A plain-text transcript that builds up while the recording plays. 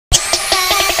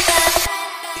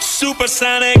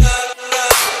supersonic.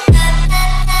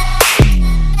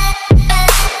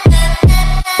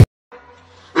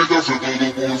 Ella hace todo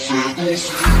por seducirme.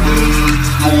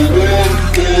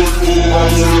 Yo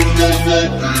voy haciendo lo que ella me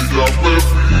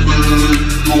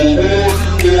pide.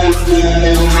 Yo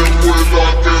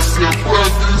recuerda que siempre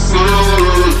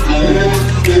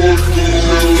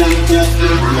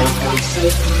quise.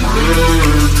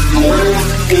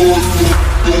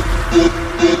 Yo porque ella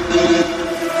no es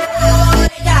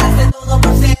Ella hace todo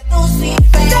por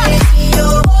seducirme. Y yo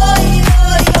voy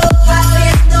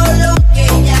haciendo lo que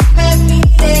ella me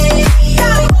pide. Y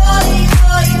yo voy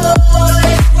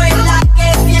recuerda que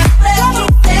siempre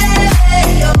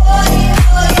quise. Yo voy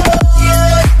si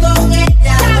estoy con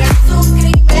ella no es un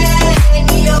crimen.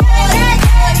 Y yo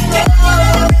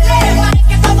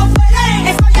que todo puede.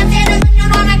 Eso ya tiene dueño,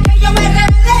 no es que yo me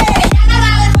rebelde. Ella nada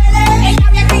le duele, ella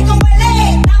bien rico huele.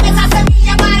 Dame esa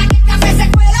semilla para que el café se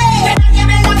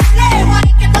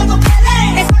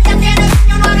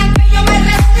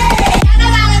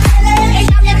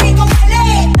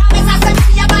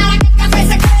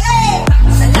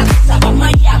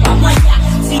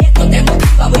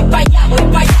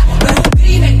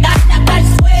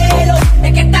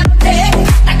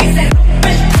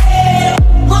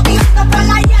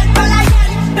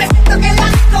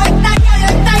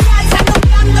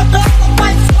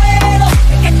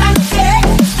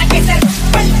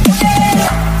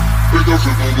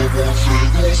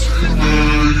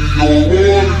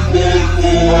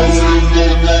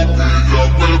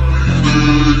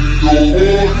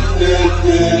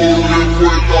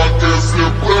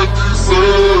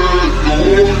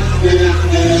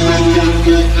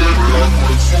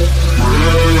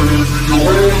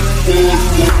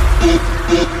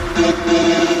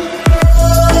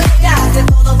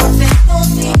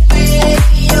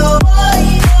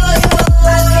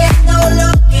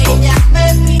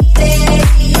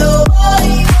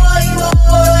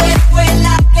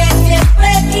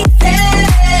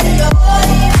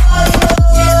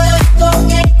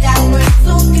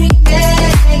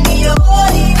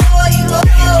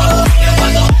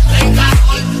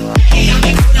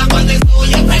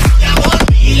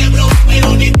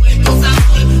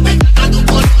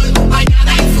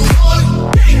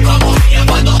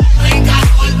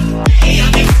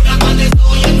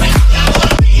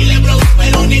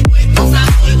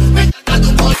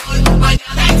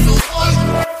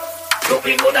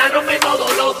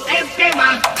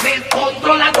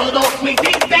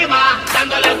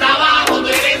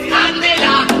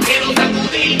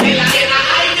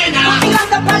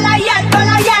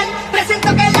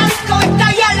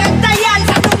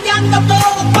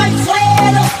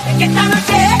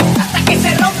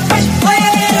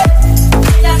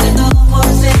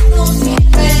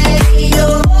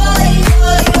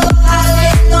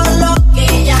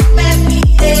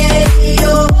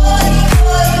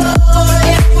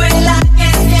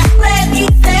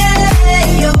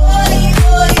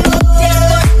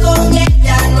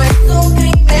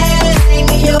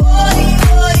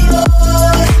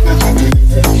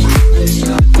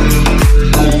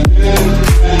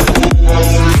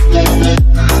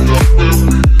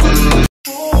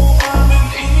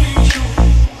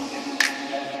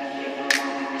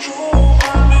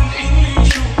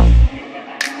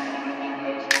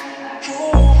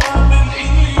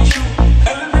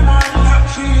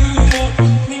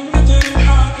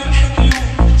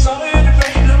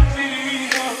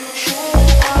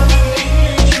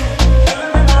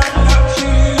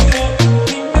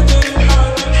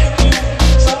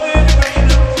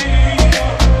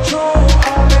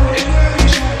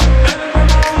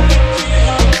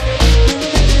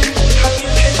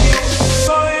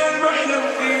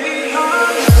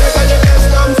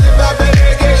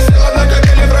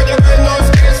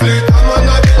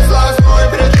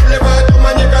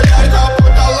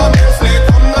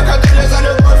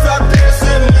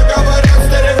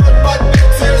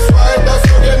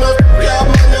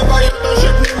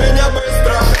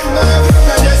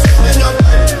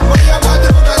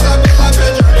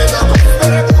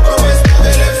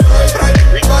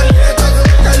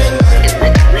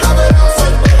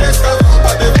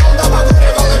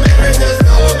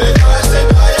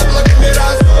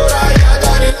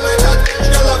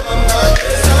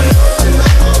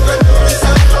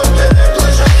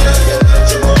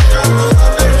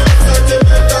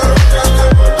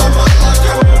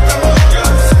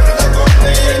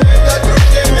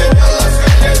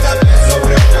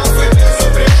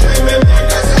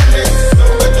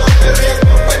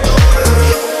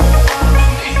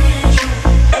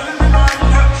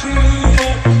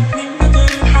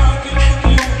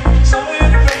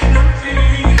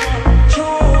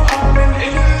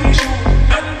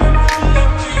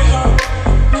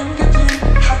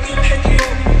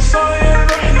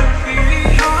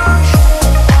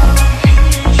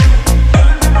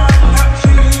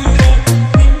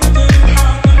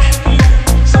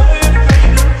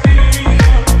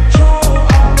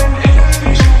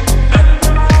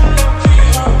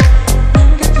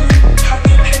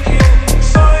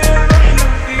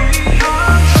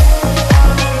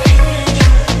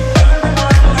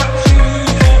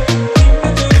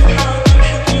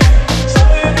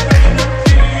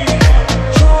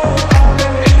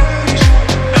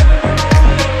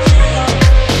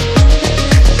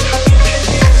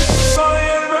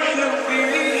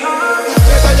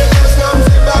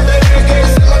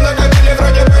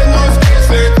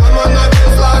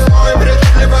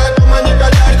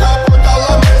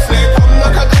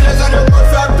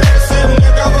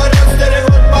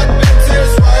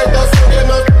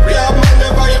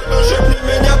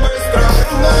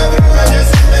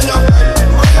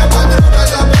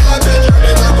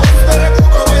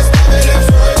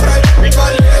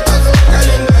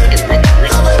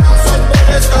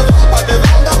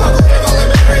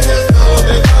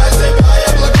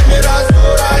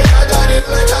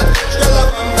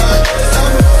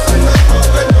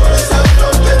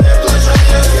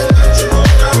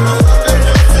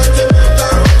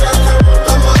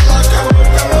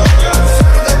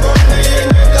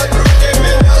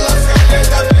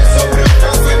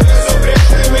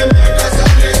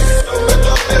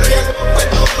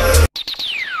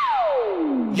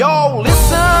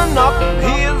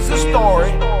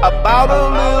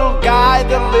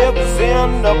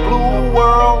in a blue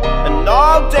world, and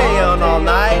all day and all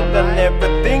night, and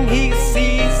everything he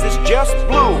sees is just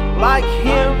blue, like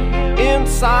him,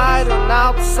 inside and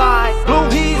outside. Blue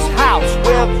his house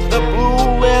with the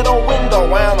blue little window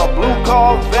and a blue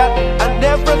Corvette, and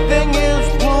everything is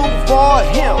blue for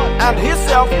him and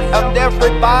himself and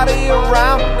everybody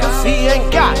around, 'cause he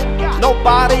ain't got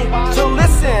nobody to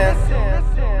listen.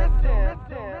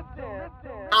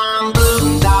 I'm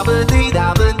blue, da-ba-dee,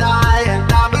 da-ba-die, and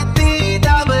da-ba-dee,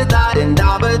 da-ba-die, and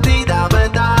da-ba-dee,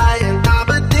 da-ba-die, and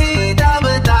da-ba-dee,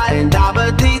 da-ba-die, and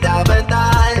da-ba-dee,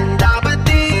 da-ba-die, and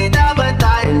da-ba-dee,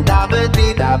 da-ba-die, and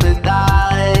da-ba-dee,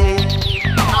 da-ba-die.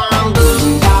 I'm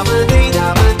blue, da-ba-dee,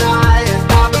 da-ba-die, and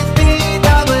da-ba-dee,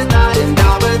 da-ba-die, and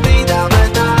da-ba-dee,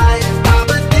 da-ba-die, and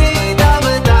da-ba-dee,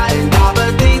 da-ba-die, and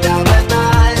da-ba-dee,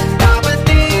 da-ba-die, and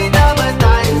da-ba-dee,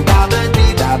 da-ba-die, and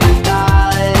da-ba-dee, da-ba-die.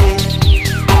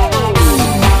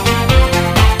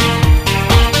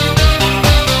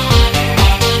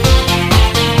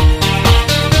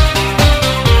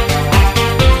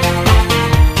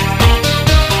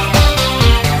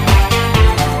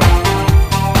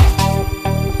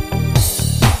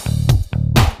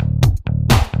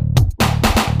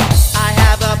 I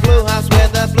have a blue house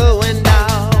with a blue window.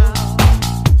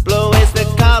 Blue is the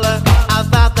color I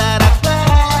thought that I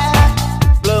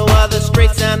planned. Blue are the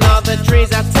streets and all the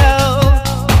trees I told.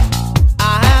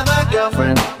 I have a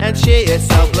girlfriend and she is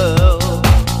so blue.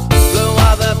 Blue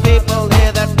are the people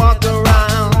here that walk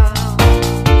around.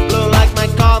 Blue like my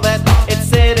Corvette, it's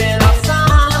sitting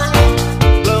outside.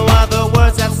 Blue are the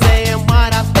words I say and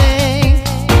what I think.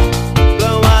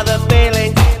 Blue are the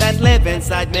feelings that live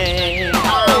inside me.